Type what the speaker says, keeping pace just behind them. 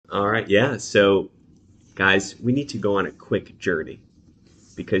All right, yeah. So, guys, we need to go on a quick journey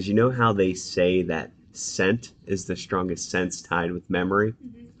because you know how they say that scent is the strongest sense tied with memory?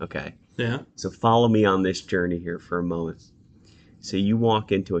 Okay. Yeah. So follow me on this journey here for a moment. So you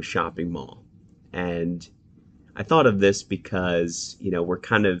walk into a shopping mall, and I thought of this because, we're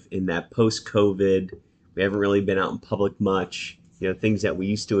kind of in that post-COVID. We haven't really been out in public much. Things that we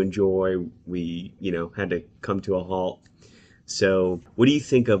used to enjoy, we, had to come to a halt. So what do you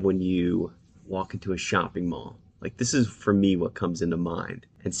think of when you walk into a shopping mall? Like, this is, for me, what comes into mind.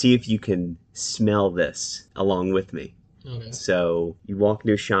 And see if you can smell this along with me. Okay. So you walk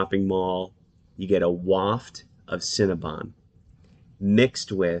into a shopping mall, you get a waft of Cinnabon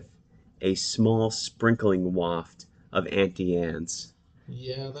mixed with a small sprinkling waft of Auntie Anne's.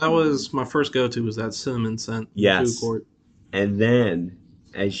 Yeah, that was my first go-to, was that cinnamon scent in Yes. the food court. And then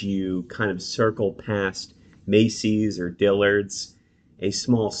as you kind of circle past Macy's or Dillard's, a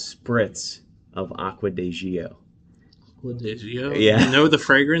small spritz of Acqua di Gio. What did you? Yeah. You know the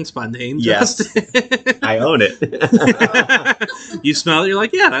fragrance by name, Yes. Justin? I own it. You smell it, you're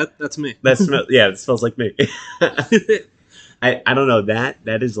like, yeah, that's me. It smells like me. I don't know,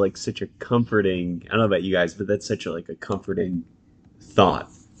 that is like such a comforting, I don't know about you guys, but that's such a comforting thought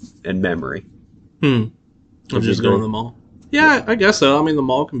and memory. I'm just going to the mall. Yeah, I guess so. I mean, the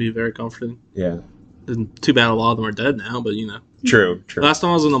mall can be very comforting. Yeah. Too bad a lot of them are dead now, but True. Last time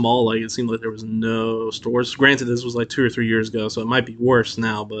I was in the mall, it seemed like there was no stores. Granted, this was 2 or 3 years ago, so it might be worse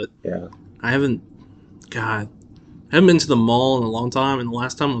now, but Yeah. I haven't been to the mall in a long time, and the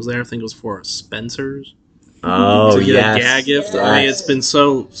last time I was there, I think it was for Spencer's. Oh, to get yes. a gag gift. Yes. I mean, it's been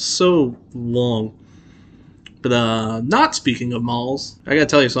so long. But not speaking of malls, I gotta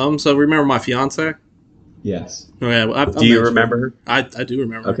tell you something. So remember my fiance? Yes. Oh, yeah, Do you remember her? I do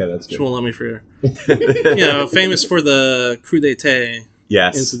remember. Okay, that's good. She won't let me forget her. Famous for the coup d'état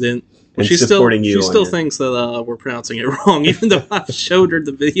Yes. incident. And She supporting you still on your- thinks that we're pronouncing it wrong, even though I showed her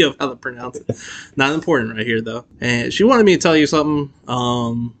the video of how to pronounce it. Not important right here, though. And she wanted me to tell you something.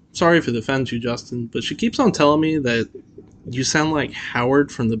 Sorry if it offends you, Justin, but she keeps on telling me that you sound like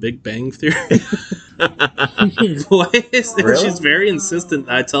Howard from The Big Bang Theory. What is it? Really? She's very insistent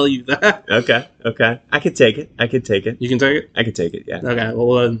that I tell you that. Okay. I could take it. You can take it? I could take it, yeah. Okay,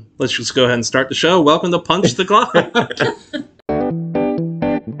 well, let's just go ahead and start the show. Welcome to Punch the Clock.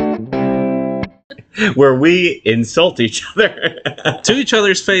 Where we insult each other. To each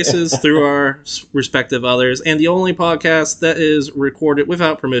other's faces through our respective others, and the only podcast that is recorded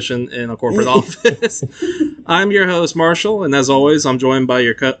without permission in a corporate office. I'm your host, Marshall, and as always, I'm joined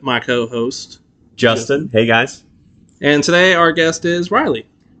by my co-host, Justin. Hey, guys. and today our guest is Rylee.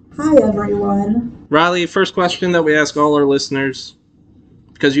 Hi, everyone. Rylee, first question that we ask all our listeners,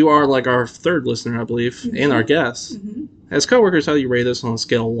 because you are our third listener, I believe, and our guest. As coworkers, how do you rate us on a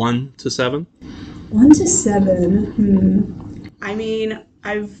scale of 1 to 7? 1 to 7. I mean,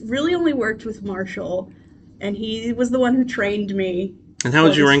 I've really only worked with Marshall, and he was the one who trained me. And how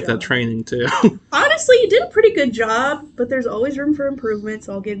would you this rank job. that training, too? Honestly, you did a pretty good job, but there's always room for improvement,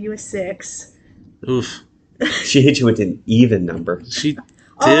 so I'll give you a 6. Oof. She hit you with an even number. She did.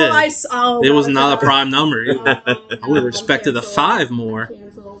 It was not a prime number. I would have I'm respected a canceled. 5 more.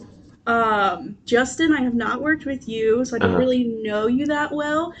 Canceled. Justin, I have not worked with you, so I don't really know you that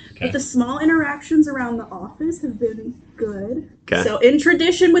well. Okay. But the small interactions around the office have been good. Okay. So in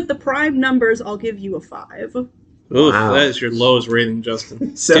tradition with the prime numbers, I'll give you a 5. Oof, Wow. that is your lowest rating,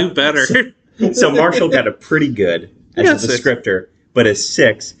 Justin. So- Do better. So Marshall got a pretty good as Yeah, a 6. descriptor, but a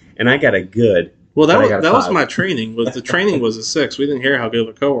 6, and I got a good. Well, but I got a that was 5. my training. The training was a 6. We didn't hear how good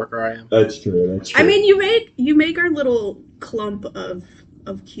of a coworker I am. That's true. I mean, you make our little clump of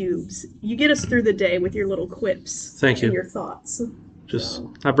cubes. You get us through the day with your little quips. Thank you. And your thoughts.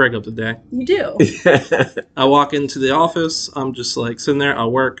 I break up the day. You do. I walk into the office. I'm just sitting there. I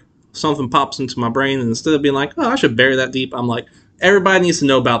work. Something pops into my brain, and instead of being like, "Oh, I should bury that deep," I'm like, "Everybody needs to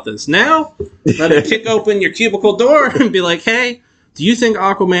know about this now." Let me kick open your cubicle door and be like, "Hey, do you think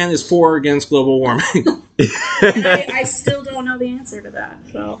Aquaman is for or against global warming?" I still don't know the answer to that.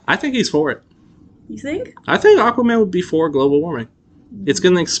 So I think he's for it. you think? I think Aquaman would be for global warming. It's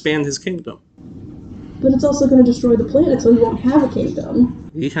going to expand his kingdom. But it's also going to destroy the planet, so he won't have a kingdom.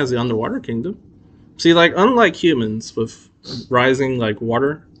 He has the underwater kingdom. See, unlike humans with rising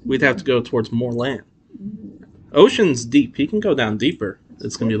water, we'd have to go towards more land. Ocean's deep. He can go down deeper.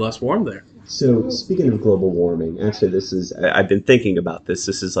 It's going to be less warm there. So, speaking of global warming, actually, I've been thinking about this.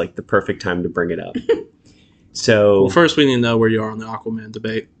 This is the perfect time to bring it up. So, Well, first we need to know where you are on the Aquaman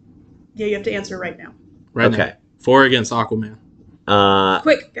debate. Yeah, you have to answer right now. Right okay. now. For or against Aquaman?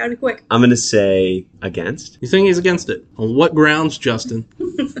 Quick, gotta be quick. I'm gonna say against. You think he's against it? On what grounds, Justin?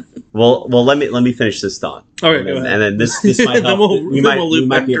 Well, let me finish this thought. Okay, and go then, ahead. and then this might help. we might loop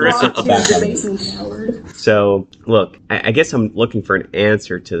back be able to around. circle back The on it. basement coward. So, look, I guess I'm looking for an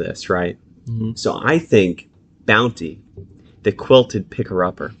answer to this, right? Mhm. So I think Bounty, the quilted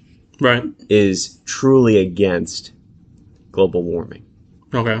picker-upper, Right. is truly against global warming.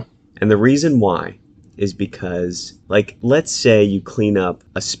 Okay. And the reason why is because, like, let's say you clean up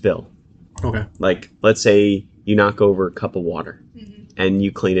a spill. Okay. Like, let's say you knock over a cup of water and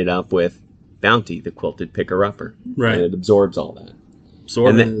you clean it up with Bounty, the quilted picker-upper. Right. And it absorbs all that.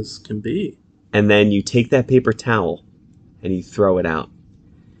 Absorbent And then- as can be. And then you take that paper towel and you throw it out.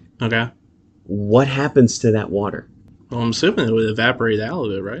 Okay. What happens to that water? Well, I'm assuming it would evaporate out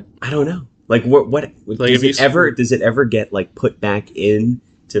of it, right? I don't know. Like what Like if does it ever get like put back in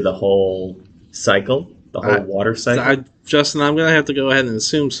to the whole cycle, the whole water cycle? Justin, I'm gonna have to go ahead and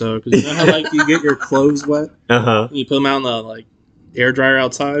assume so, because you know how like you get your clothes wet Uh-huh. and you put them out in the like air dryer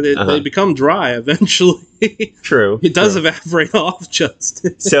outside, they become dry eventually. True. It does true. evaporate off,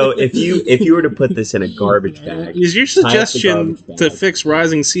 Justin. So if you were to put this in a garbage bag, Is your tie up the suggestion garbage bag. to fix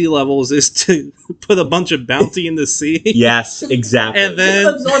rising sea levels is to put a bunch of Bounty in the sea? Yes, exactly. And then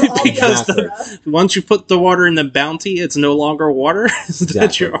Absorb all the because extra. once you put the water in the Bounty, it's no longer water. Is that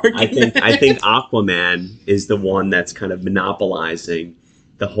Exactly. your argument? I think Aquaman is the one that's kind of monopolizing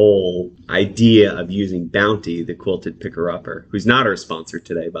the whole idea of using Bounty, the quilted picker-upper, who's not our sponsor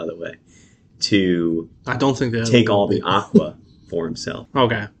today, by the way, to I don't think that take all the aqua for himself.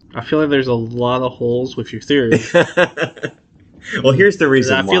 Okay, I feel like there's a lot of holes with your theory. Well, here's the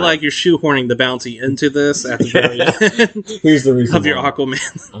reason I feel like you're shoehorning the Bounty into this at the very end here's the reason of your why.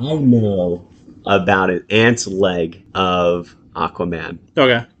 Aquaman. I know about an ant's leg of Aquaman.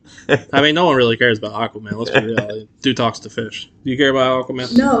 Okay. I mean, no one really cares about Aquaman. Let's be real. Dude talks to fish. Do you care about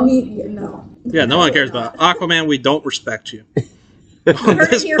Aquaman? No, no. Yeah, no one cares about Aquaman. We don't respect you. You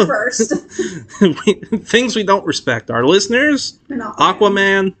heard it here first. Things we don't respect. Our listeners, We're not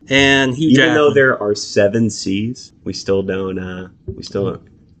Aquaman, and Hugh Even though Jackman. there are 7 seas, we still don't.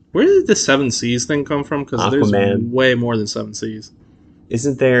 Where did the 7 seas thing come from? Because there's Aquaman. way more than 7 seas.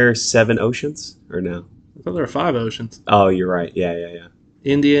 Isn't there 7 oceans or no? I thought there were 5 oceans. Oh, you're right. Yeah.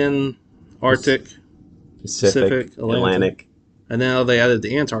 Indian, Arctic, Pacific, Atlantic. and now they added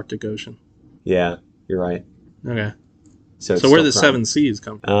the Antarctic Ocean. Yeah, you're right. Okay. So, it's So where still did the 7 seas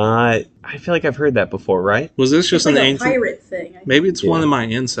come from? I feel like I've heard that before, right? Was this It's just like an a ancient... pirate thing. I think. Maybe it's one Yeah. of my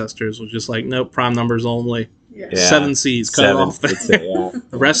ancestors was just like, nope, prime numbers only. Yeah. Yeah. 7 seas, cut it 7. off there. That's it, yeah.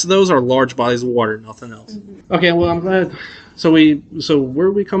 The rest of those are large bodies of water, nothing else. Mm-hmm. Okay, well, I'm glad. So where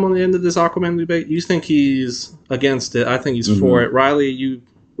do we come on the end of this Aquaman debate? You think he's against it? I think he's for it. Rylee,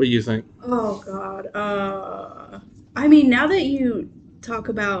 what do you think? Oh God. I mean, now that you talk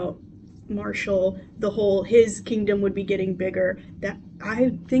about Marshall, his kingdom would be getting bigger. That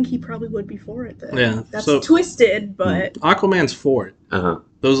I think he probably would be for it. Then. Yeah, That's so- twisted, but Aquaman's for it. Uh-huh.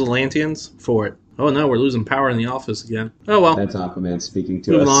 Those Atlanteans for it. Oh no, we're losing power in the office again. Oh well. That's Aquaman speaking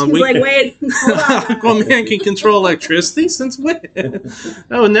to Moving us. on. he's we- like, wait, hold on. Aquaman can control electricity since when?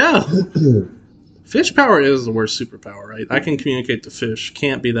 Oh no. Fish power is the worst superpower, right? I can communicate to fish.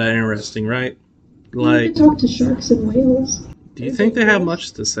 Can't be that interesting, right? You Like, can talk to sharks and whales. do you think they have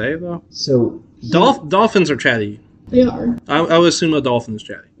much to say though? So, Dolphins are chatty. They are. I would assume a dolphin is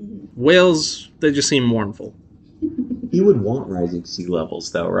chatty. Whales, they just seem mournful. he would want rising sea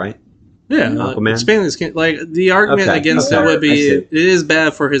levels, though, right? Yeah, Aquaman? expanding his like the argument Okay, against okay. it would I be see. it is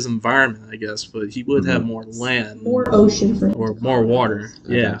bad for his environment, I guess, but he would have more land More ocean for him or to more colonize. water.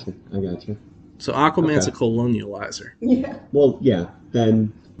 Yeah, I got you. so Aquaman's Okay. a colonializer. Yeah. Well, yeah.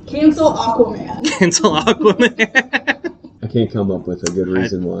 Then Cancel Aquaman. Cancel Aquaman. I can't come up with a good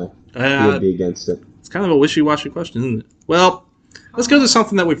reason why he would be against it. It's kind of a wishy-washy question, isn't it? Well, let's go to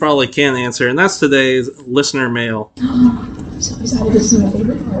something that we probably can answer, and that's today's listener mail. I'm so excited. This is my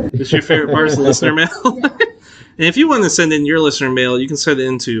favorite part. Is your favorite part is the listener mail? And if you want to send in your listener mail, you can send it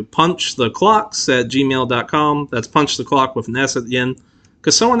into punchtheclocks@gmail.com. That's punch the clock with an S at the end.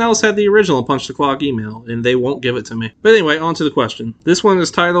 Because someone else had the original Punch the Clock email, and they won't give it to me. But anyway, on to the question. This one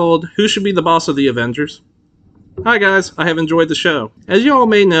is titled, Who Should Be the Boss of the Avengers? Hi guys, I have enjoyed the show. As you all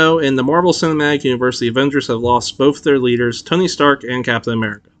may know, in the Marvel Cinematic Universe, the Avengers have lost both their leaders, Tony Stark and Captain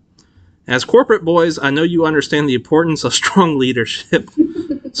America. As corporate boys, I know you understand the importance of strong leadership.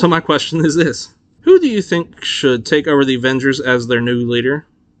 So my question is this. Who do you think should take over the Avengers as their new leader?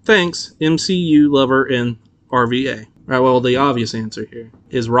 Thanks, MCU lover and RVA. Right, well, the obvious answer here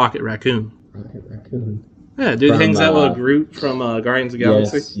is Rocket Raccoon. Rocket Raccoon. Yeah, dude From, hangs out with Groot from Guardians of the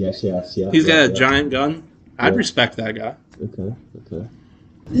Galaxy. Yes. He's got yeah, a giant gun. I'd Yeah. respect that guy. Okay. Okay.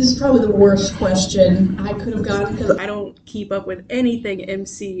 This is probably the worst question I could have gotten because I don't keep up with anything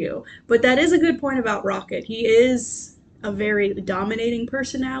MCU. But that is a good point about Rocket. He is a very dominating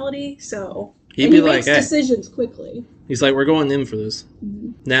personality, so He'd and be he like, makes hey. decisions quickly. He's like, we're going in for this.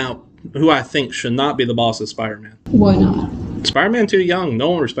 Now, who I think should not be the boss is Spider-Man. Why not? Spider-Man too young.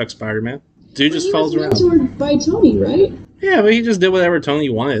 No one respects Spider-Man. Dude just follows around. He was mentored by Tony, right? Yeah, but he just did whatever Tony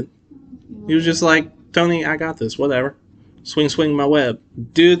wanted. He was just like, Tony, I got this. Whatever. Swing my web.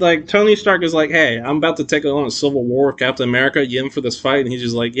 Dude, like, Tony Stark is like, hey, I'm about to take on a civil war with Captain America. You in for this fight? And he's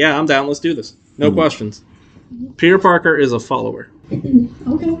just like, yeah, I'm down. Let's do this. No questions. Peter Parker is a follower. Okay.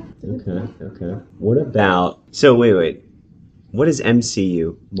 Okay. What about... So, wait. What is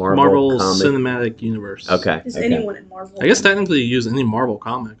MCU? Marvel comic? Cinematic Universe. Okay. Is anyone in Marvel? I guess technically you use any Marvel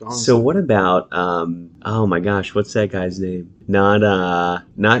comic, honestly. So what about oh my gosh, what's that guy's name?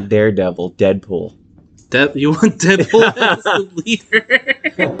 Not Daredevil, Deadpool. You want Deadpool as the leader?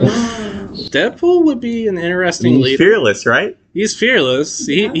 Deadpool would be an interesting He's leader. fearless, right? He's fearless.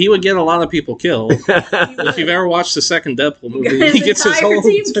 He would get a lot of people killed. If you've ever watched the second Deadpool movie, he gets his whole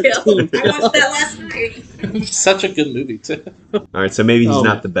team team killed. I killed. watched that last night. Such a good movie too. All right, so maybe he's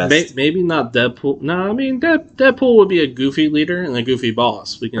not the best. Maybe not Deadpool. No, I mean Deadpool would be a goofy leader and a goofy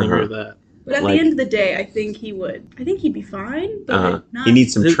boss. We can agree with that. But at the end of the day, I think he'd be fine. But not... He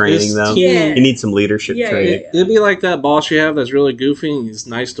needs some training, though. Yeah. He needs some leadership training. It'd be like that boss you have that's really goofy and he's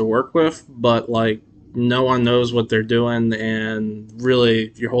nice to work with, but like no one knows what they're doing, and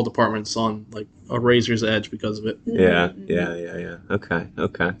really your whole department's on like a razor's edge because of it. Yeah. Okay.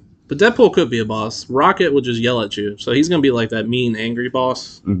 But Deadpool could be a boss. Rocket would just yell at you, so he's gonna be like that mean, angry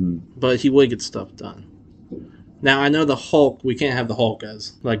boss. Mm-hmm. But he would get stuff done. Now I know the Hulk. We can't have the Hulk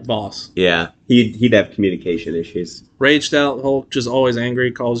as like boss. Yeah, he'd have communication issues. Raged out Hulk, just always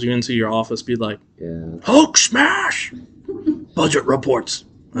angry, calls you into your office, be like, Hulk smash! Budget reports.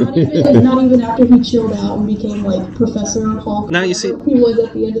 Not even after he chilled out and became like Professor Hulk. Now you see, he was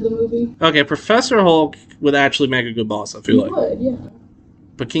at the end of the movie. Okay, Professor Hulk would actually make a good boss. I feel He like. would, yeah.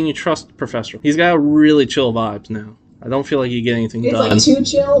 But can you trust Professor? He's got really chill vibes now. I don't feel like he get anything He's done. like too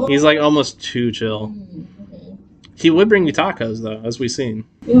chill. He's like almost too chill. Okay. He would bring you tacos though, as we've seen.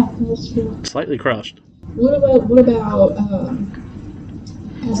 Yeah, that's true. Slightly crushed. What about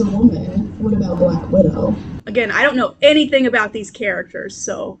as a woman? What about Black Widow? Again, I don't know anything about these characters,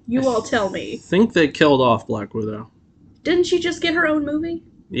 so you all tell me. I think they killed off Black Widow. Didn't she just get her own movie?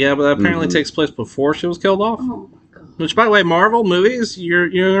 Yeah, but that apparently takes place before she was killed off. Oh my god. Which, by the way, Marvel movies, your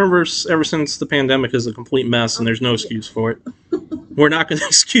universe ever since the pandemic is a complete mess, and there's no excuse for it. We're not going to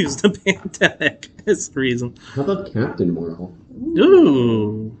excuse the pandemic. It's the reason. How about Captain Marvel?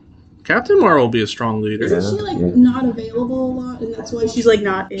 Ooh. Captain Marvel will be a strong leader. Isn't she not available a lot, and that's why she's like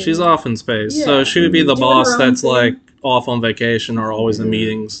not in... She's off in space, so she would be the boss that's like off on vacation or always in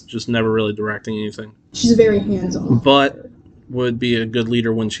meetings, just never really directing anything. She's very hands-on. But would be a good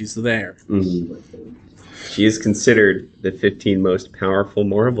leader when she's there. Mm-hmm. She is considered the 15 most powerful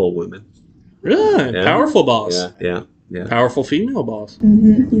Marvel women. Really? Yeah. Powerful boss. Yeah. Powerful female boss.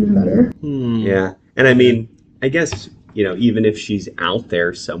 Mm-hmm. Even better. Yeah. And I mean, I guess, even if she's out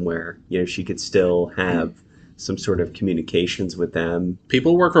there somewhere, she could still have some sort of communications with them.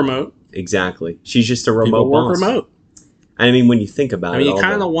 People work remote. Exactly. She's just a remote People work boss. remote. I mean, when you think about it, you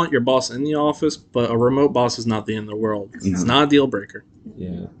kind of want your boss in the office, but a remote boss is not the end of the world. Mm-hmm. It's not a deal breaker.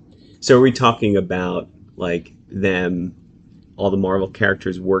 Yeah. So are we talking about like them, all the Marvel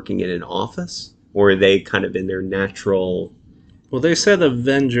characters working in an office, or are they kind of in their natural? Well, they said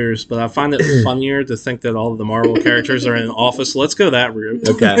Avengers, but I find it funnier to think that all of the Marvel characters are in an office. So let's go that route.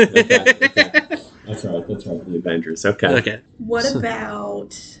 Okay. That's right. The Avengers. Okay. What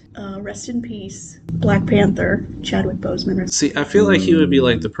about rest in peace, Black Panther, Chadwick Boseman? See, I feel like he would be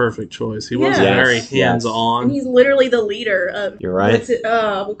like the perfect choice. He wasn't very hands-on. And he's literally the leader of You're right.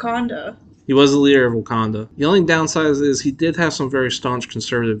 Wakanda. He was the leader of Wakanda. The only downside is he did have some very staunch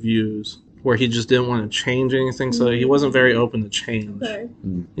conservative views where he just didn't want to change anything, so he wasn't very open to change. Okay.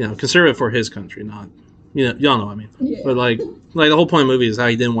 Conservative for his country, not... y'all know what I mean. Yeah. But like the whole point of the movie is how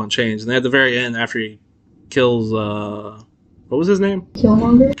he didn't want change. And at the very end, after he kills... what was his name?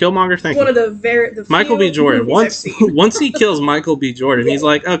 Killmonger, thank you. One of the Michael B. Jordan. Once he kills Michael B. Jordan, he's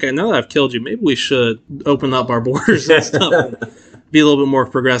like, okay, now that I've killed you, maybe we should open up our borders and stuff and be a little bit more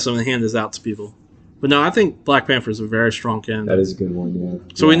progressive and hand this out to people. But no, I think Black Panther is a very strong candidate. That is a good one, yeah.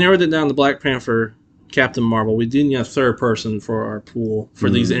 So we narrowed it down to Black Panther, Captain Marvel. We do need a third person for our pool for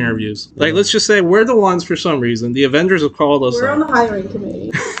these interviews. Like, let's just say we're the ones for some reason. The Avengers have called us. We're on the hiring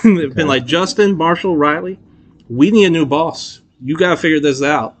committee. They've been like, Justin, Marshall, Rylee, we need a new boss. You got to figure this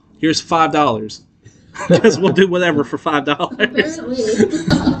out. Here's $5. Because we'll do whatever for $5. Apparently.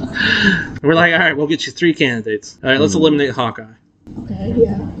 We're like, all right, we'll get you 3 candidates. All right, let's eliminate Hawkeye. Okay,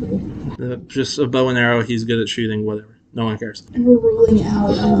 yeah. Just a bow and arrow. He's good at shooting. Whatever. No one cares. And we're ruling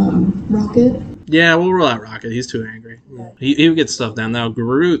out Rocket. Yeah, we'll rule out Rocket. He's too angry. He would get stuff down. Now,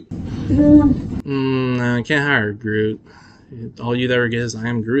 Groot. No, I can't hire Groot. All you'd ever get is I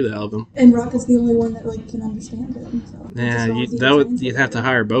am Groot out of him. And Rocket's the only one that can understand him. So Yeah, you'd have to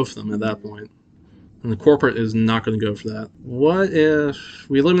hire both of them at that point. And the corporate is not going to go for that. What if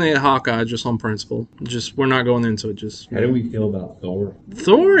we eliminate Hawkeye just on principle? We're not going into it. How do we feel about Thor?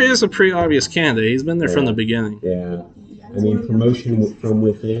 Thor is a pretty obvious candidate. He's been there from the beginning. Yeah. I mean, promotion from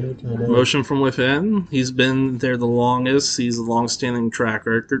within, kind of. Promotion from within. He's been there the longest. He's a long-standing track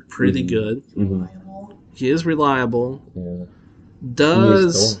record. Pretty good. He is reliable. Yeah.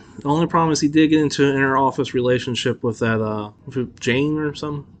 The only problem is he did get into an inter-office relationship with that with Jane or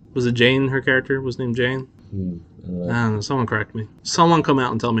something. Was it Jane, her character? Was named Jane? I don't know. Someone correct me. Someone come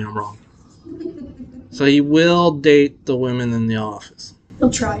out and tell me I'm wrong. So he will date the women in the office.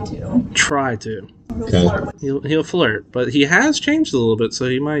 he'll try to. Try to. Okay. He'll flirt, but he has changed a little bit, so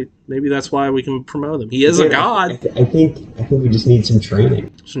he might. Maybe that's why we can promote him. He is a god. I think we just need some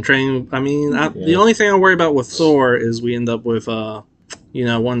training. Some training. I mean, the only thing I worry about with Thor is we end up with one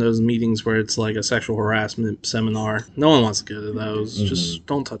of those meetings where it's like a sexual harassment seminar. No one wants to go to those. Just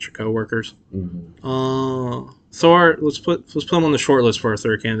don't touch your coworkers. Thor, let's put him on the short list for our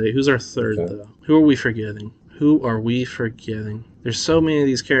third candidate. Who's our third though? Who are we forgetting? There's so many of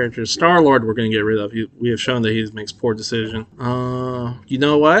these characters. Star-Lord we're going to get rid of. We have shown that he makes poor decisions. You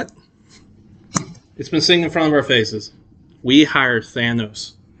know what? It's been sitting in front of our faces. We hire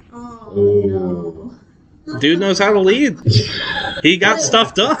Thanos. Oh, no. Dude knows how to lead. He got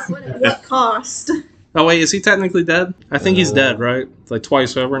stuff done. What cost? Oh, wait, is he technically dead? I think he's dead, right? It's like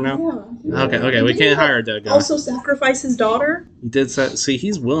twice over now? Yeah. Okay, we can't hire a dead guy. Also sacrifice his daughter? He did see,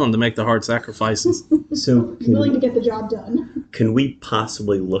 he's willing to make the hard sacrifices. So He's willing to get the job done. can we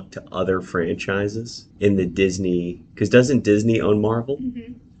possibly look to other franchises in the Disney? Because doesn't Disney own Marvel?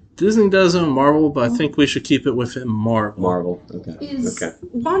 Disney does own Marvel, but I think we should keep it within Marvel. Marvel. Okay. Okay.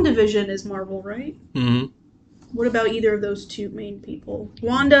 WandaVision is Marvel, right? Mm-hmm. What about either of those two main people?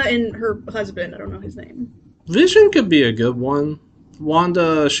 Wanda and her husband, I don't know his name. Vision could be a good one.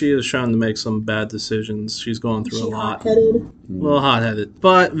 Wanda, she is shown to make some bad decisions. She's going through a lot. Hot-headed. A little hot-headed.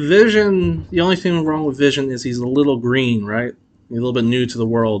 But Vision, the only thing wrong with Vision is he's a little green, right? He's a little bit new to the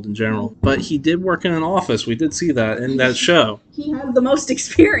world in general. But he did work in an office. We did see that in that show. He has the most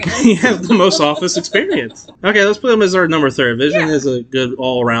experience. He has the most office experience. Okay, let's put him as our number third. Vision is a good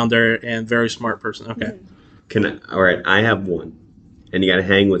all-rounder and very smart person. Okay. All right, I have one. And you got to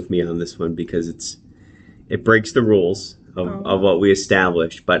hang with me on this one because it breaks the rules of what we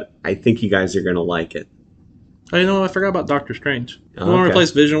established, but I think you guys are going to like it. Oh, you know what? I forgot about Doctor Strange. You want to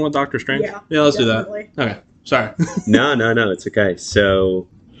replace Vision with Doctor Strange? Yeah, let's definitely. do that. Okay, sorry. No, it's okay. So,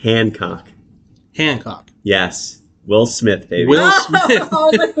 Hancock. Hancock. Yes. Will Smith, baby. Will Smith.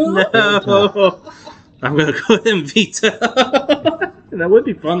 Oh, No. I'm going to go ahead and veto. That would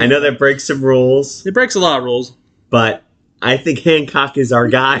be fun. I know that breaks some rules, It breaks a lot of rules. but I think Hancock is our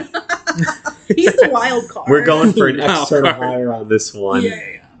guy. He's the wild card. We're going for an Wild external card. hire on this one,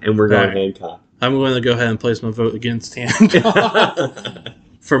 Yeah. and we're going All right. Hancock. I'm going to go ahead and place my vote against Hancock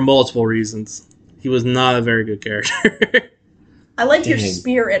for multiple reasons. He was not a very good character. I liked your Dang.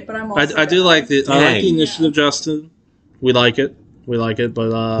 spirit, but I'm also I do like the Dang. initiative, Justin. We like it, but we are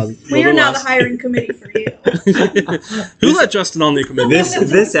now the nonetheless- hiring committee for you. Who let Justin on the committee?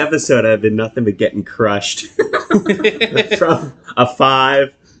 This episode I've been nothing but getting crushed from a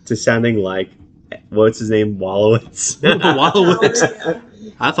 5 to sounding like what's his name, Wallowitz. Wallowitz.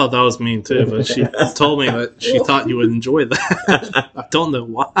 I thought that was mean too, but she told me that she thought you would enjoy that. I don't know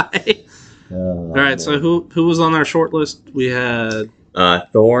why. All right, so who was on our short list? We had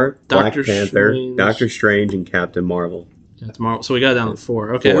Thor, Doctor Black Panther, Strange. Doctor Strange, and Captain Marvel. tomorrow. So we got it down to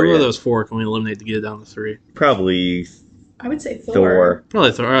 4. Okay, Four, who yeah. are those 4? Can we eliminate to get it down to 3? Probably I would say Thor. Thor.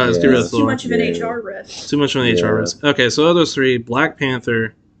 Probably Thor. All right, let's get rid of Too Thor. much of an Yeah. HR risk. Too much of an Yeah. HR risk. Okay, so of those 3, Black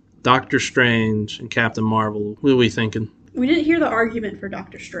Panther, Doctor Strange, and Captain Marvel. What are we thinking? We didn't hear the argument for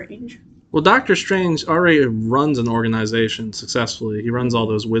Doctor Strange. Well, Doctor Strange already runs an organization successfully. He runs all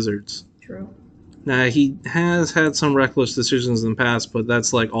those wizards. True. Now, he has had some reckless decisions in the past, but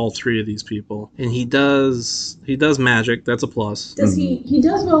that's like all 3 of these people. And he does magic. That's a plus. Does he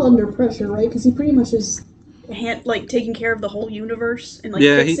does well under pressure, right? Because he pretty much just like taking care of the whole universe and like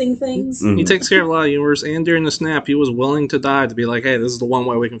Yeah, fixing things. Mhm. He takes care of a lot of the universe, and during the snap, he was willing to die to be like, hey, this is the one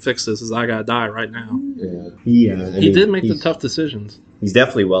way we can fix this, is I gotta die right now. Yeah. He did make the tough decisions. He's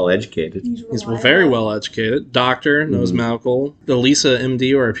definitely well educated. He's He's reliable. very well educated. Doctor, knows medical. Elisa,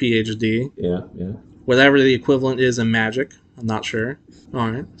 MD or a PhD. Yeah. Whatever the equivalent is in magic. I'm not sure. All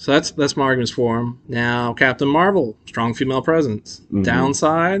right. So that's my arguments for him. Now, Captain Marvel, strong female presence.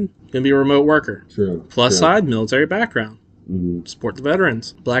 Downside, gonna be a remote worker. True. Plus side, military background. Mm-hmm. Support the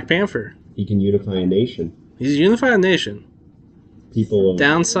veterans. Black Panther. He can unify a nation. He's a unified nation. People.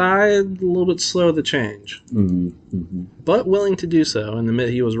 Downside, a little bit slow to change. Mm-hmm. But willing to do so and admit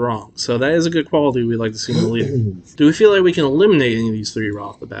he was wrong. So that is a good quality we'd like to see in the leader. Do we feel like we can eliminate any of these three right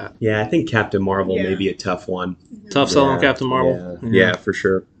off the bat? Yeah, I think Captain Marvel Yeah. may be a tough one. Tough sell on Captain Marvel? Yeah, for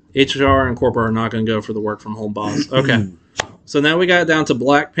sure. HR and corporate are not going to go for the work from home boss. Okay. So now we got down to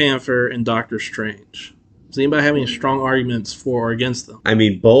Black Panther and Doctor Strange. Does anybody have any strong arguments for or against them? I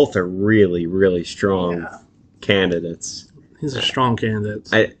mean, both are really, really strong candidates. These are strong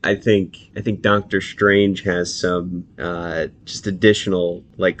candidates. I think Doctor Strange has some just additional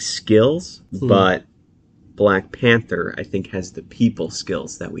like skills, but Black Panther I think has the people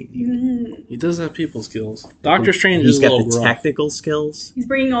skills that we need. He does have people skills. Doctor Strange He's is a got little the rough. technical skills. He's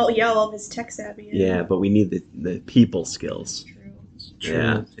bringing all of his tech savvy in. Yeah, but we need the people skills.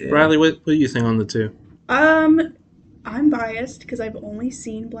 True. Yeah. Riley, what do you think on the two? I'm biased because I've only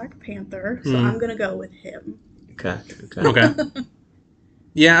seen Black Panther, so I'm gonna go with him. Okay.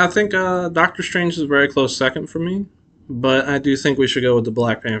 Yeah, I think Doctor Strange is a very close second for me, but I do think we should go with the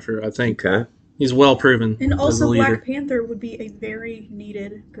Black Panther. I think he's well proven And as a also, leader. Black Panther would be a very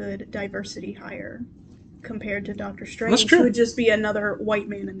needed, good diversity hire compared to Doctor Strange, true. who would just be another white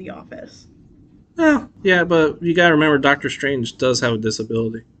man in the office. Yeah, but you gotta remember Doctor Strange does have a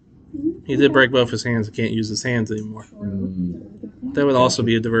disability. He did break both his hands and can't use his hands anymore. That would also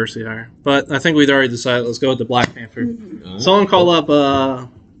be a diversity hire. But I think we'd already decided, let's go with the Black Panther. Someone call up the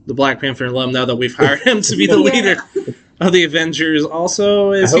Black Panther and let him know that we've hired him to be the leader of the Avengers.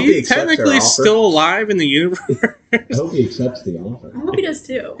 Also, is he technically still alive in the universe? I hope he accepts the offer. I hope he does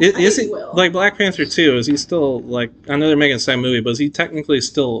too. Is I he will. like Black Panther 2? Is he still like? I know they're making a second movie, but is he technically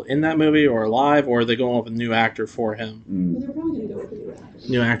still in that movie or alive, or are they going with a new actor for him? They're probably going to go with a new actor.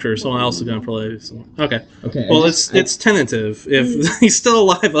 New actor, someone else is going to play. Okay. Okay. Well, it's tentative. If he's still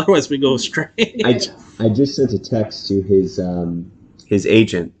alive, otherwise we go straight. I just sent a text to his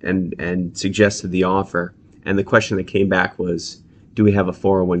agent and suggested the offer, and the question that came back was, do we have a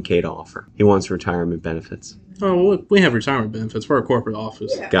 401k to offer? He wants retirement benefits. Oh, well, we have retirement benefits. We're a corporate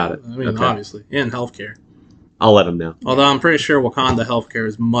office. Yeah. Got it. I mean, obviously, and healthcare. I'll let him know. Although I'm pretty sure Wakanda healthcare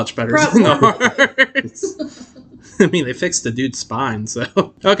is much better than ours. I mean, they fixed the dude's spine, so.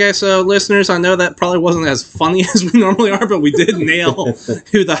 Okay, so listeners, I know that probably wasn't as funny as we normally are, but we did nail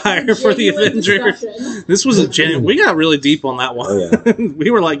who the hire for the Genuine Avengers. discussion. This was a genuine. We got really deep on that one. Oh, yeah.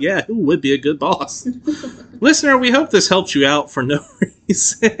 We were like, yeah, who would be a good boss? Listener, we hope this helped you out for no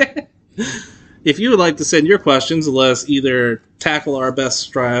reason. If you would like to send your questions, let us either tackle our best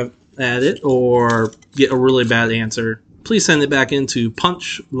strive at it or get a really bad answer, please send it back into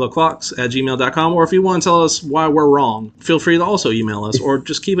punchtheclocks@gmail.com. Or if you want to tell us why we're wrong, feel free to also email us, or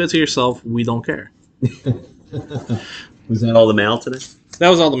just keep it to yourself. We don't care. Was that all the mail today? That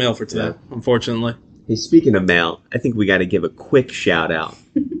was all the mail for today, unfortunately. Hey, speaking of mail, I think we got to give a quick shout out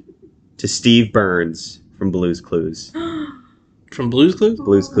to Steve Burns from Blue's Clues. From Blue's Clues?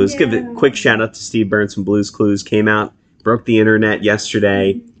 Blue's Clues. Give a quick shout out to Steve Burns from Blue's Clues. Came out, broke the internet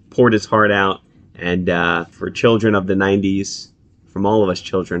yesterday, poured his heart out. And for children of the 90s, from all of us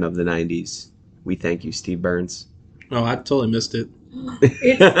children of the 90s, we thank you, Steve Burns. Oh, I totally missed it.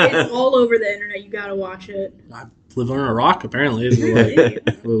 It's all over the internet. You gotta watch it. I live under a rock, apparently.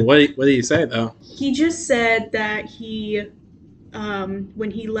 Like, what do you say, though? He just said that he,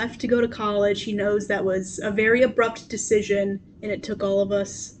 when he left to go to college, he knows that was a very abrupt decision and it took all of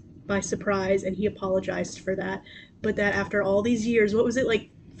us by surprise, and he apologized for that. But that after all these years, what was it,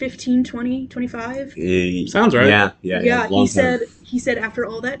 like 15, 20, 25? Sounds right. Yeah. He said after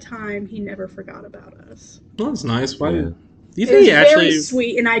all that time, he never forgot about us. Well, that's nice. Why? Yeah. Do you It think was he actually? very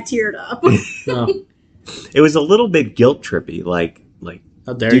sweet, and I teared up. No. It was a little bit guilt trippy. Like,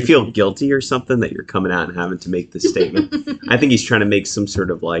 How dare do you feel guilty or something that you're coming out and having to make this statement? I think he's trying to make some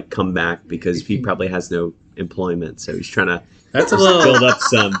sort of like comeback because he probably has no employment, so he's trying to That's a little. build up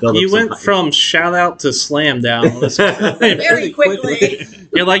some. You went from shout out to slam down on this Very quickly.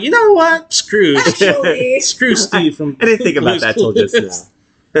 You're like, you know what? Screw Actually. Screw Steve from. I didn't think about that till Blue's just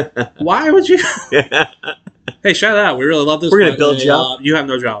Clues. Why would you? now. Hey, shout out! We really love this. We're gonna one. build you up. You have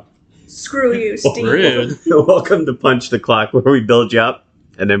no job. Screw you, Steve. Rude. Welcome to Punch the Clock, where we build you up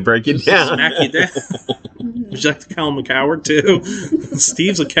and then break you down. Smack you down. Would you like to call him a coward too?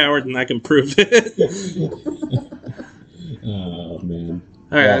 Steve's a coward, and I can prove it. Oh man.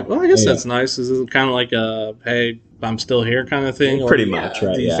 All right. Yeah. Well, I guess Yeah. that's nice. Is it kind of like a "Hey, I'm still here" kind of thing? Or Pretty much,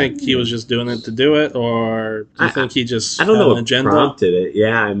 right? do you Yeah. think he was just doing it to do it, or do you I- think he just I don't had know an what agenda? prompted it.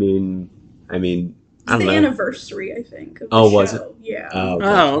 Yeah, I mean, I It's don't the know. anniversary, I think. Of the Oh, was show. Yeah. Oh,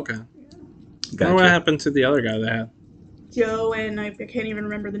 Oh, okay. gotcha. What happened to the other guy they had? Joe and I can't even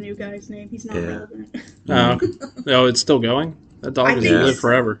remember the new guy's name. He's not Yeah. relevant. Oh, okay. Oh, it's still going. That dog I is think gonna live so.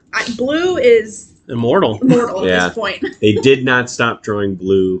 forever, Blue is immortal. immortal Yeah. at this point. They did not stop drawing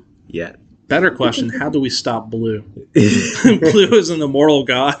blue yet. Better question: how do we stop Blue? Blue is an immortal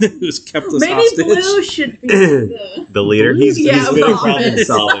god who's kept us Maybe hostage. Blue should be the. The leader. He's Yeah, good at well. problem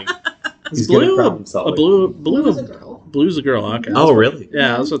solving. He's good at Blue, problem a solving. Blue is a blue, girl. Blue's a girl. Okay. Oh, really?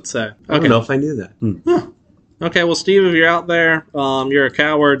 Yeah, I was about to say. I don't Okay. know if I knew that. Okay, well, Steve, if you're out there, you're a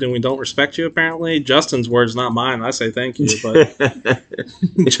coward and we don't respect you, apparently. Justin's words, not mine. I say thank you, but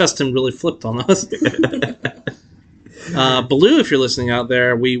Justin really flipped on us. Blue, if you're listening out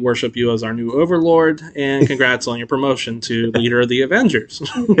there, we worship you as our new overlord, and congrats on your promotion to leader of the Avengers.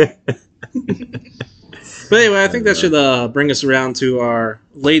 But anyway, I think that should bring us around to our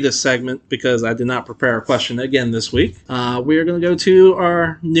latest segment, because I did not prepare a question again this week. We are going to go to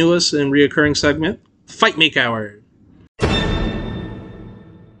our newest and reoccurring segment, Fight Me Coward.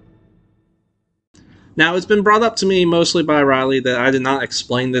 Now, it's been brought up to me mostly by Rylee that I did not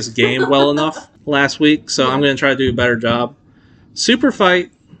explain this game well enough last week, so I'm going to try to do a better job. Super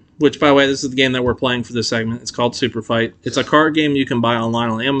Fight, which, by the way, this is the game that we're playing for this segment. It's called Super Fight. It's a card game you can buy online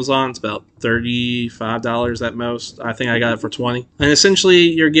on Amazon. It's about $35 at most. I think I got it for $20. And essentially,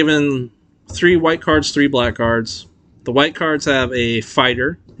 you're given 3 white cards, 3 black cards. The white cards have a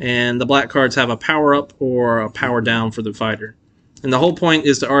fighter, and the black cards have a power-up or a power-down for the fighter. And the whole point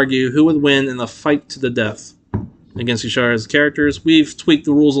is to argue who would win in a fight to the death against each other as characters. We've tweaked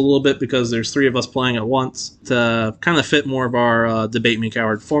the rules a little bit because there's 3 of us playing at once to kind of fit more of our Debate Me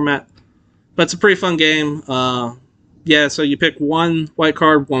Coward format. But it's a pretty fun game. Yeah, so you pick 1 white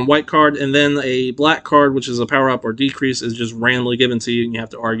card, 1 white card, and then a black card, which is a power-up or decrease, is just randomly given to you, and you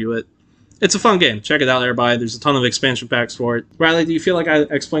have to argue it. It's a fun game. Check it out, everybody. There's a ton of expansion packs for it. Rylee, do you feel like I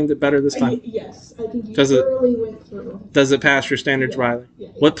explained it better this time? Yes, I think you Does it- thoroughly went through. Does it pass your standards, Yeah. Rylee? Yeah.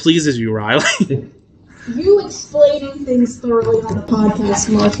 What pleases you, Rylee? You explaining things thoroughly on the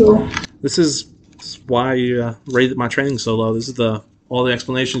podcast, Marshall. This is why you rated my training so low. This is all the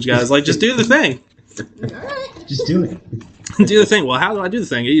explanations you guys like. Just do the thing. Alright. Just do it. Do the thing. Well, how do I do the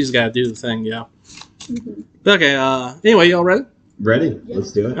thing? You just got to do the thing, yeah. Okay, anyway, y'all ready? Ready?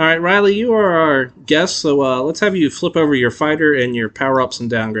 Let's do it. All right, Rylee, you are our guest, so let's have you flip over your fighter and your power-ups and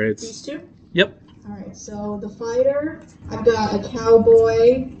downgrades. These two? Yep. Alright, so the fighter, I've got a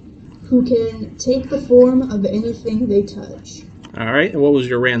cowboy who can take the form of anything they touch. All right, and what was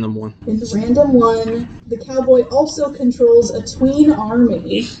your random one? In the random one, the cowboy also controls a tween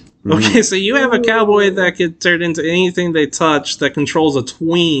army. Okay, so you have a cowboy that could turn into anything they touch that controls a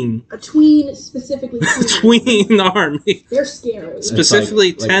tween. A tween specifically. Tween army. They're scary.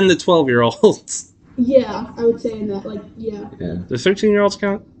 Specifically like- 10 to 12-year-olds. Yeah, I would say in that, like, yeah. Yeah. The 13-year-olds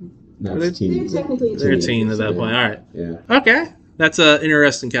count? No, They're it's teen. They're technically a They're tween. 10 at that point. All right. Yeah. Okay. That's an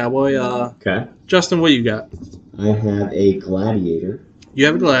interesting cowboy. Okay. Justin, what you got? I have a gladiator You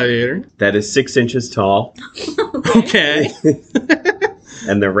have a gladiator. that is 6 inches tall, Okay.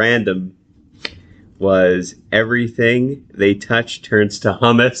 and the random was everything they touch turns to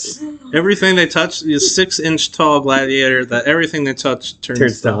hummus. Everything they touch is 6-inch tall gladiator that everything they touch turns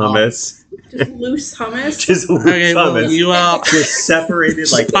Turns to hummus. Just loose hummus? Just loose Okay, well, hummus. you Just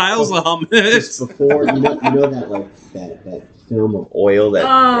separated like piles of just hummus. before you know that like that film of oil that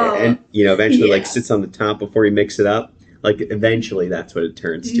Oh. and eventually Yeah. like sits on the top before you mix it up. Like eventually that's what it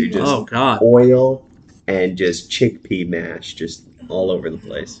turns to. Just Oh, God. oil and just chickpea mash just all over the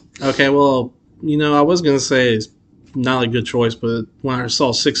place. Okay, well, I was going to say it's not a good choice, but when I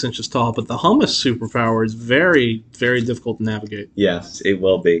saw 6 inches tall, but the hummus superpower is very, very difficult to navigate. Yes, it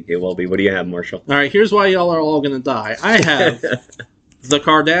will be. It will be. What do you have, Marshall? All right, here's why y'all are all going to die. I have the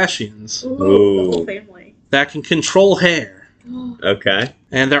Kardashians Ooh, Ooh. the whole family. that can control hair, Okay.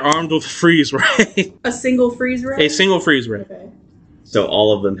 and they're armed with freeze ray. A single freeze ray? A single freeze ray. Okay. So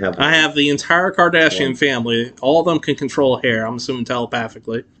all of them have. I have the entire Kardashian One. family. All of them can control hair, I'm assuming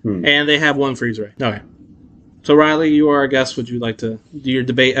telepathically. And they have 1 freeze ray. Okay. So, Rylee, you are our guest. Would you like to do your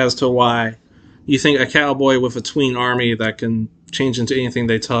debate as to why you think a cowboy with a tween army that can change into anything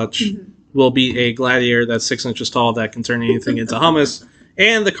they touch will be a gladiator that's 6 inches tall that can turn anything into hummus?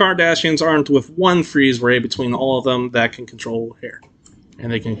 And the Kardashians aren't with one freeze ray between all of them that can control hair.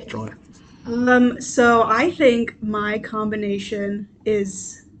 And they can control hair. So I think my combination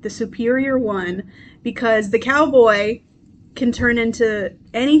is the superior one because the cowboy can turn into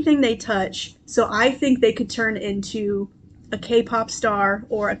anything they touch. So I think they could turn into a K-pop star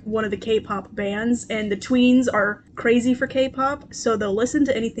or one of the K-pop bands, and the tweens are crazy for K-pop, so they'll listen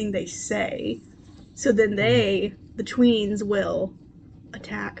to anything they say. So then the tweens will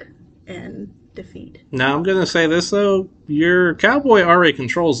attack and defeat. Now I'm gonna say this though: your cowboy already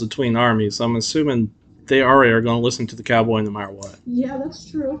controls the tween army, so I'm assuming they already are going to listen to the cowboy no matter what. Yeah, that's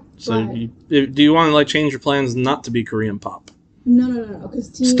true. So do you want to like change your plans not to be Korean pop? No,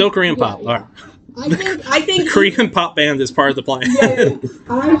 because Still Korean pop. Yeah. All right. I think Korean pop band is part of the plan. Yeah.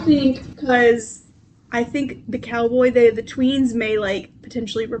 I think because I think the cowboy, the tweens may like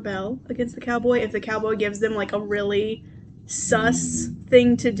potentially rebel against the cowboy if the cowboy gives them like a really sus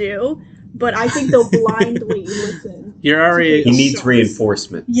thing to do. But I think they'll blindly listen. You're already. He needs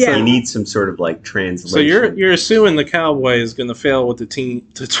reinforcement. Yeah. So he needs some sort of like translation. So you're assuming the cowboy is going to fail with the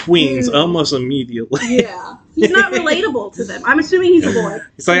tweens almost immediately. yeah. He's not relatable to them. I'm assuming he's a boy.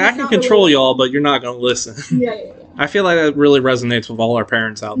 It's like, I can control y'all, but you're not going to listen. Yeah. I feel like that really resonates with all our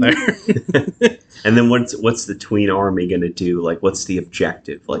parents out there. And then what's the tween army going to do? Like, what's the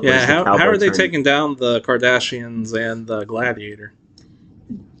objective? Like, Yeah, how are they turning? taking down the Kardashians and the Gladiator?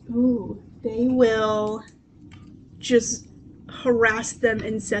 Ooh, they will just harass them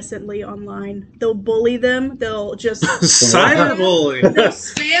incessantly online. They'll bully them. They'll just Cyberbullying. they'll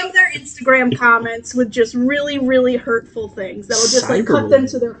spam their Instagram comments with just really, really hurtful things that'll just like cut them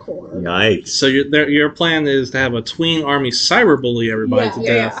to their core. Yikes. So your plan is to have a tween army cyberbully everybody to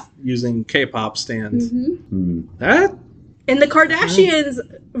Yeah. death using K-pop stands. Mm-hmm. That? And the Kardashians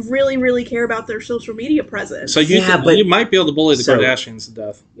really, really care about their social media presence. So you might be able to bully the Kardashians to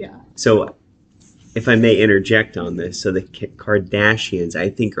death. Yeah. So, if I may interject on this, so the Kardashians, I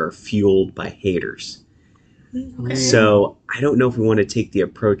think, are fueled by haters. Okay. So, I don't know if we want to take the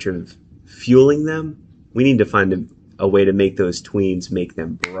approach of fueling them. We need to find a way to make those tweens, make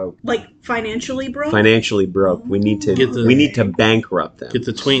them broke. Like financially broke? Financially broke. We need to bankrupt them. Get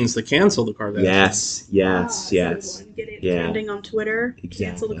the tweens to cancel the Kardashians. Yes. Get it trending on Twitter. Exactly.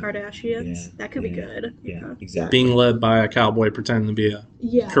 Cancel the Kardashians. Yeah. That could be good. Yeah, exactly. Being led by a cowboy pretending to be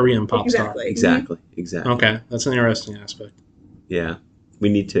a Korean pop star. Exactly. Exactly. Okay, that's an interesting aspect. Yeah. We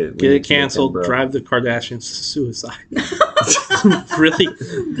need to Get it canceled, drive the Kardashians to suicide. Really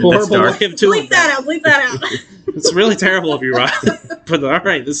horrible way of doing Bleep that out. It's really terrible of you, Ryan. But all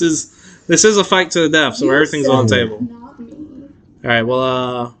right, this is a fight to the death, so everything's on the table. Not me. All right,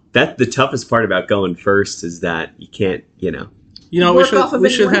 well, That the toughest part about going first is that you can't, we Work off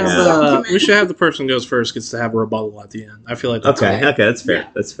of should have anyone's we should have the person who goes first gets to have a rebuttal at the end. I feel like that's Okay, fair. that's fair. Yeah.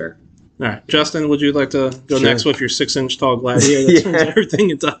 That's fair. All right, Justin, would you like to go Sure. next with your 6-inch tall gladiator that turns everything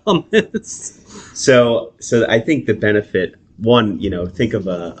into hummus? So I think the benefit, one, think of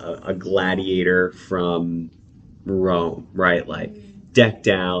a gladiator from Rome, right? Like decked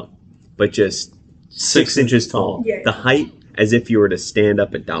out, but just 6 inches tall. Yeah. The height as if you were to stand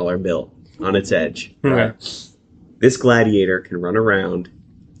up a dollar bill on its edge. Okay. Right? This gladiator can run around,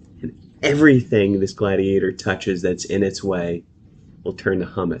 and everything this gladiator touches that's in its way will turn to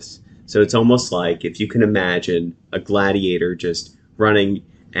hummus. So it's almost like if you can imagine a gladiator just running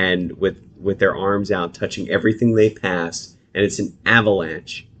and with their arms out, touching everything they pass, and it's an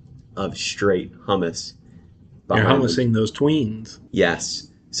avalanche of straight hummus. You're behind them. hummusing those tweens. Yes.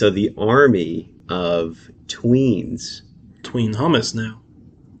 So the army of tweens Tween hummus now.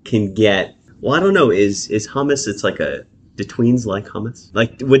 can get. Well, I don't know. Is hummus? It's like do tweens like hummus?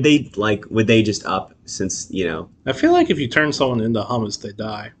 Like would they just up since I feel like if you turn someone into hummus, they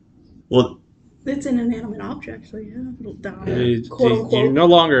die. Well, It's an inanimate object, so yeah, it'll die. You're no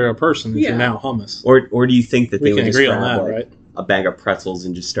longer a person if you're now hummus. or do you think that We they can would just agree on grab that, like, right? a bag of pretzels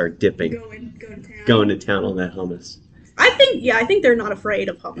and just start dipping, Going to town. going to town on that hummus? I think they're not afraid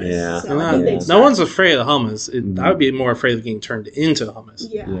of hummus. Yeah. So I think they'd No start- one's afraid of hummus. I would be more afraid of getting turned into hummus.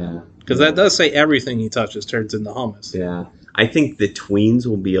 Yeah. Because that does say everything he touches turns into hummus. Yeah. I think the tweens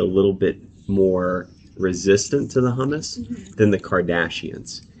will be a little bit more resistant to the hummus than the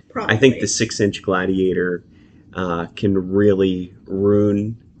Kardashians. Probably. I think the 6-inch gladiator can really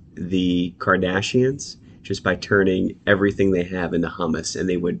ruin the Kardashians just by turning everything they have into hummus, and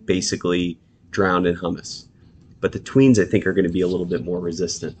they would basically drown in hummus. But the tweens, I think, are going to be a little bit more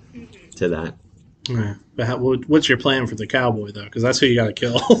resistant to that. Right. But what's your plan for the cowboy, though? Because that's who you got to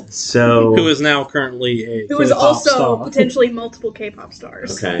kill. So, Who is now currently a Who is K-pop also star. potentially multiple K-pop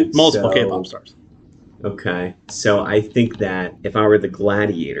stars. okay, Multiple so K-pop stars. Okay. So I think that if I were the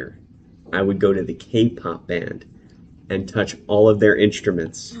gladiator, I would go to the K-pop band and touch all of their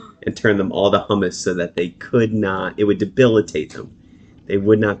instruments and turn them all to hummus so that they could not, it would debilitate them. They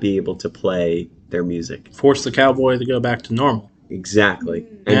would not be able to play their music. Force the cowboy to go back to normal. Exactly.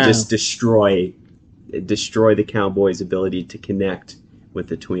 And Yeah. just destroy the cowboy's ability to connect with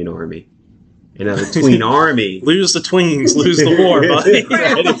the tween army. And now the tween army... Lose the tweens, lose the war, buddy.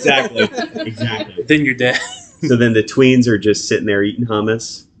 Right, exactly. Then you're dead. So then the tweens are just sitting there eating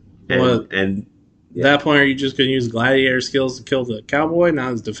hummus. What? And At that point, are you just going to use gladiator skills to kill the cowboy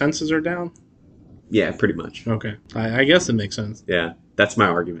now his defenses are down? yeah, pretty much. Okay. I guess it makes sense. Yeah, that's my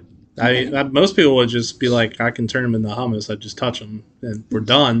argument. Most people would just be like, I can turn him into hummus. I just touch him and we're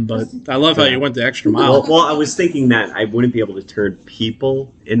done. But I love how you went the extra mile. Well, I was thinking that I wouldn't be able to turn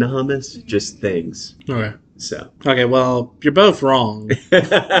people into hummus, just things. Okay. So. Okay, well, you're both wrong.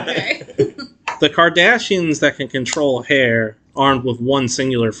 Okay. The Kardashians that can control hair, armed with one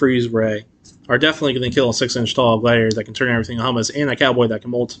singular freeze ray, are definitely going to kill a 6-inch tall gladiator that can turn everything to hummus and a cowboy that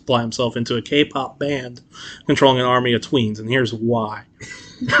can multiply himself into a K-pop band controlling an army of tweens. And here's why.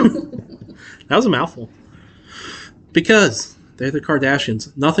 That was a mouthful. Because they're the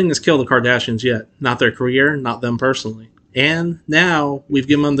Kardashians. Nothing has killed the Kardashians yet. Not their career, not them personally. And now we've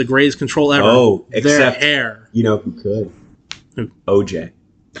given them the greatest control ever. Oh, their except hair. You know who could? Who? OJ.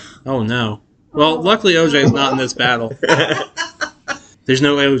 Oh no. Well, luckily OJ is not in this battle. There's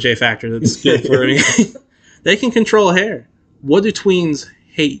no OJ factor that's good for me. They can control hair. What do tweens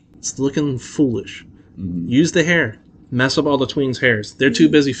hate? It's looking foolish. Mm-hmm. Use the hair. Mess up all the tweens' hairs. They're too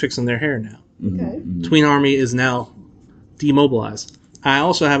busy fixing their hair now. Okay. Tween army is now demobilized. I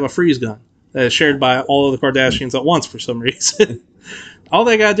also have a freeze gun that is shared by all of the Kardashians at once for some reason. All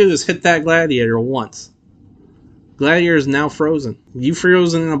they gotta do is hit that gladiator once. Gladiator is now frozen. You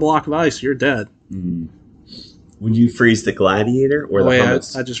frozen in a block of ice, you're dead. Mm. Would you freeze the gladiator or the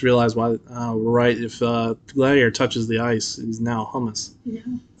hummus? I just realized why. Right, if gladiator touches the ice, he's now hummus. Yeah.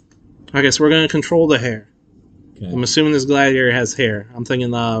 Okay, so we're going to control the hair. Okay. I'm assuming this gladiator has hair. I'm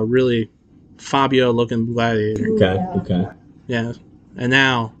thinking really Fabio-looking gladiator. Okay. Yeah. And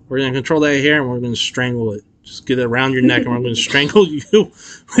now we're going to control that hair and we're going to strangle it. Just get it around your neck and we're going to strangle you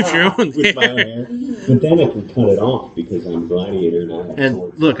with your own With my hair. hair. But then I can cut it off because I'm gladiator and I have And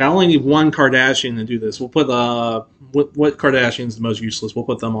swords. look, I only need one Kardashian to do this. We'll put what Kardashian is the most useless? We'll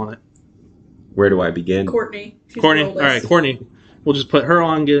put them on it. Where do I begin? Courtney. She's Courtney. the All oldest. right, Courtney. We'll just put her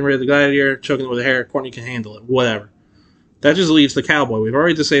on, getting rid of the gladiator, choking it with her hair. Courtney can handle it. Whatever. That just leaves the cowboy. We've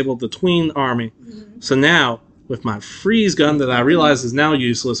already disabled the tween army. So now, with my freeze gun that I realize is now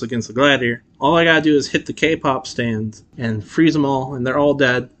useless against the gladiator, all I gotta do is hit the K-pop stand and freeze them all, and they're all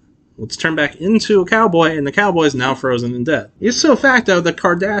dead. Let's turn back into a cowboy, and the cowboy is now frozen and dead. It's so fact, though, the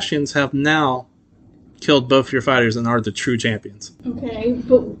Kardashians have now killed both your fighters and are the true champions. Okay,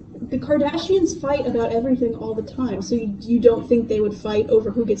 but the Kardashians fight about everything all the time, so you don't think they would fight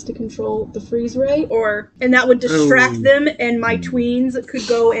over who gets to control the freeze ray? And that would distract Oh. them, and my tweens could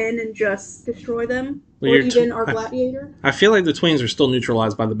go in and just destroy them. Well, Or your even our gladiator? I feel like the tweens are still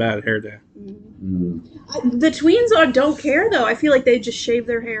neutralized by the bad hair day. Mm. The tweens don't care, though. I feel like they just shave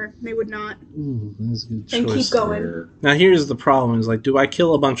their hair. They would not. Ooh, that's a good And choice. keep going. Sure. Now here's the problem: is like, do I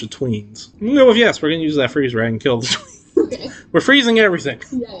kill a bunch of tweens? No, if yes, we're gonna use that freeze ray and kill the tweens. Okay. We're freezing everything.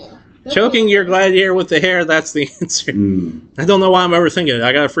 Yeah. That's Choking okay. your gladiator with the hair, that's the answer. Mm. I don't know why I'm overthinking it.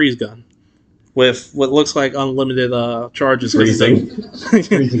 I got a freeze gun with what looks like unlimited charges. Freezing.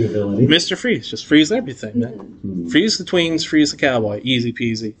 Freezing ability. Mr. Freeze, just freeze everything, man. Mm. Freeze the tweens, freeze the cowboy. Easy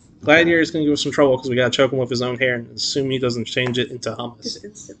peasy. Gladiator is going to give us some trouble because we got to choke him with his own hair and assume he doesn't change it into hummus. Just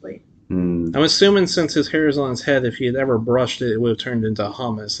instantly. Mm. I'm assuming since his hair is on his head, if he had ever brushed it, it would have turned into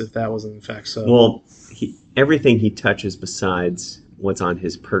hummus if that was in fact so. Well, everything he touches besides what's on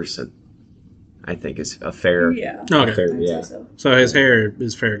his person, I think, is a fair. Yeah. Okay. Fair, I'd yeah. say so. So his hair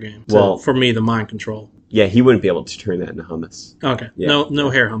is fair game. So Well- for me, the mind control. Yeah, he wouldn't be able to turn that into hummus. Okay. Yeah. No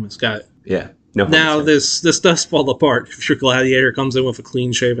hair hummus. Got it. Yeah. No. Now hummus. this does fall apart. If your gladiator comes in with a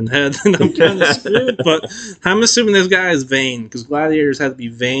clean shaven head, then I'm kind of screwed. But I'm assuming this guy is vain because gladiators have to be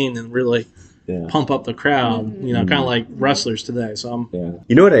vain and really Yeah. pump up the crowd. Mhm. You know, kind of like wrestlers today. So I'm Yeah.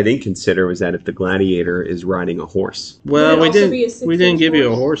 You know what I didn't consider was that if the gladiator is riding a horse, well. Would it also be a We didn't 6-inch give you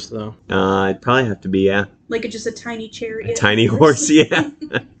a horse? horse though. it'd probably have to be Like just a tiny chariot. a tiny horse. Yeah.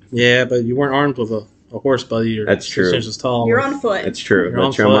 Yeah, but you weren't armed with a horse, buddy. You're That's 6 true. inches tall. You're on foot. That's true. You're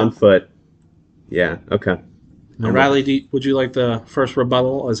That's true. I'm on foot. Yeah. Okay. Now, Rylee, would you like the first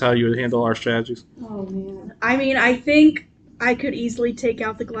rebuttal as how you would handle our strategies? Oh, man. I mean, I think I could easily take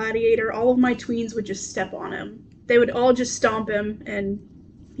out the gladiator. All of my tweens would just step on him. They would all just stomp him, and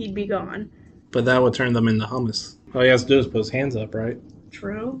he'd be gone. But that would turn them into hummus. All he has to do is put his hands up, right?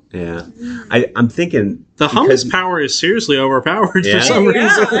 True. Yeah. I'm thinking The because- hummus power is seriously overpowered Yeah. for some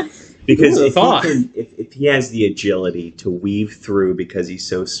reason. Yeah. because Who if would've if he has the agility to weave through because he's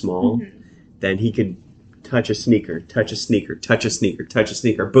so small, Mhm. then he could touch a sneaker, touch a sneaker, touch a sneaker, touch a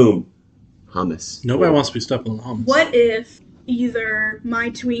sneaker, boom, hummus. Nobody wants to be stuck on the hummus. What if either my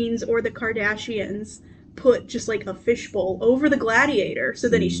tweens or the Kardashians put just like a fishbowl over the gladiator so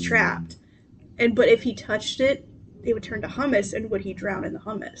that he's trapped? But if he touched it, it would turn to hummus, and would he drown in the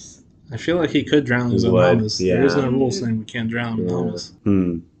hummus? I feel like he could drown in his own Would, hummus. yeah. There isn't a rule saying we can't drown in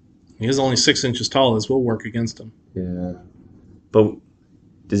hummus. He is only 6 inches tall. This will work against him. Yeah. But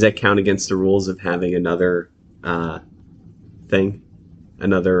does that count against the rules of having another thing?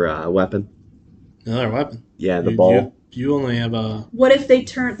 Another weapon? Another weapon. Yeah, the You- ball. You only have a... What if they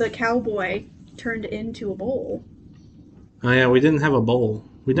the cowboy turned into a bowl? Oh, yeah, we didn't have a bowl.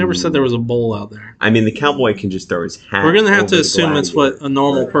 We never said there was a bowl out there. I mean, the cowboy can just throw his hat. We're going to have over to the assume it's gladiator. what a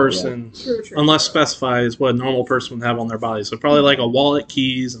normal person, True. unless specified, is what a normal person would have on their body. So probably like a wallet,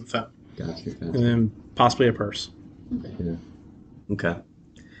 keys, and phone. Gotcha. And then possibly a purse. Okay.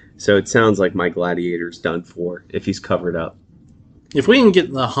 So it sounds like my gladiator's done for if he's covered up. If we can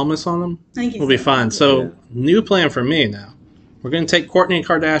get the hummus on him, I think he's we'll be fine. So, Yeah. new plan for me now. We're going to take Kourtney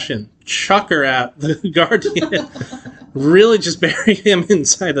Kardashian, chuck her at the Guardian, really just bury him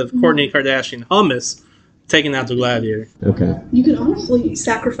inside of Kourtney Kardashian hummus, taking out the gladiator. Okay. You could honestly.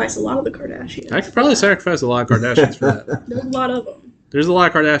 sacrifice a lot of the Kardashians. I could probably sacrifice a lot of Kardashians for that. There's a lot of them. There's a lot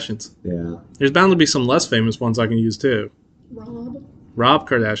of Kardashians. Yeah. There's bound to be some less famous ones I can use too. Rob. Rob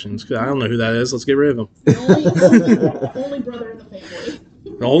Kardashians. I don't know who that is. Let's get rid of him. The only brother in the family.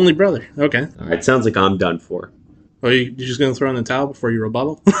 The only brother. Okay. All right. Sounds like I'm done for. Are you just going to throw in the towel before you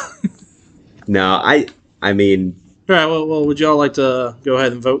rebuttal? No, I mean, All right. Well, would y'all like to go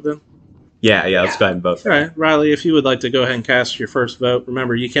ahead and vote then? yeah. Let's go ahead and vote. All right, Rylee, if you would like to go ahead and cast your first vote,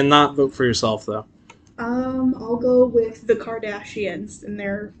 remember you cannot vote for yourself though. I'll go with the Kardashians and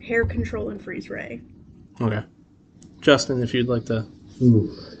their hair control and freeze ray. Okay. Justin, if you'd like to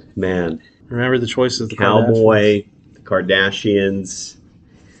Man, remember the choices. The cowboy, the Kardashians.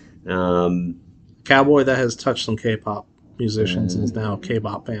 Cowboy that has touched some K-pop musicians and is now a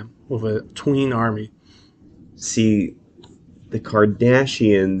K-pop fan with a tween army. See, the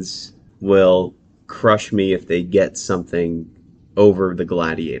Kardashians will crush me if they get something over the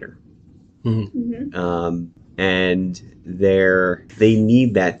gladiator. Mm-hmm. And they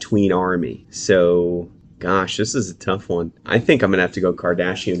need that tween army. So, gosh, this is a tough one. I think I'm gonna have to go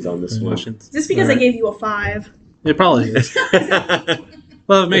Kardashians on this Just because I gave you a 5. It probably is. one.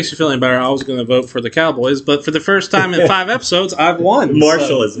 Well, if it makes you feel any better, I was going to vote for the Cowboys, but for the first time in 5 episodes, I've won.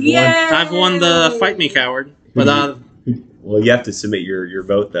 Marshall is one. I've won the Fight Me Coward, but Well, you have to submit your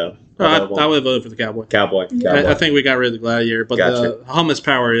vote though. I would have voted for the Cowboy. Cowboy. I think we got rid of the gladiator, but Gotcha. the hummus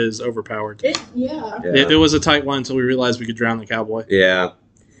power is overpowered. Yeah. It was a tight one until we realized we could drown the cowboy. Yeah.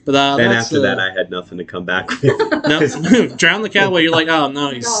 But Then that's, after that, I had nothing to come back with. no, drown the cowboy. You're like, oh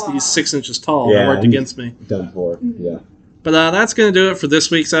no, he's 6 inches tall. Yeah, That worked he's- against me. Done for. Yeah. But that's going to do it for this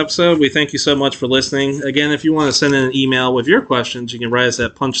week's episode. We thank you so much for listening. Again, if you want to send in an email with your questions, you can write us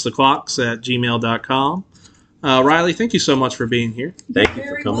at punchtheclocks@gmail.com. Rylee, thank you so much for being here. Thank you for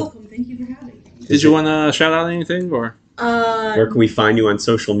Very coming. welcome. Thank you for having me. Did you want to shout out anything, or Where can we find you on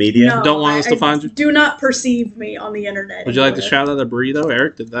social media? No, don't want us to find you? Do not perceive me on the internet. would you like to anywhere. shout out a burrito?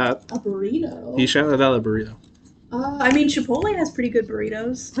 Eric did that. A burrito. He shouted out a burrito. I mean, Chipotle has pretty good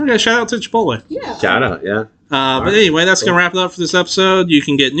burritos. Okay, shout out to Chipotle. Yeah. Shout out, yeah. But anyway, that's going to wrap it up for this episode. You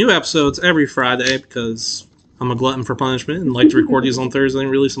can get new episodes every Friday because I'm a glutton for punishment and like to record these on Thursday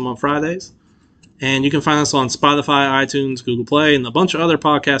and release them on Fridays. And you can find us on Spotify, iTunes, Google Play, and a bunch of other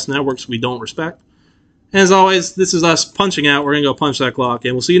podcast networks we don't respect. And as always, this is us punching out. We're going to go punch that clock,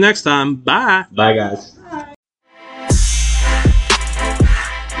 and we'll see you next time. Bye. Bye, guys. Bye.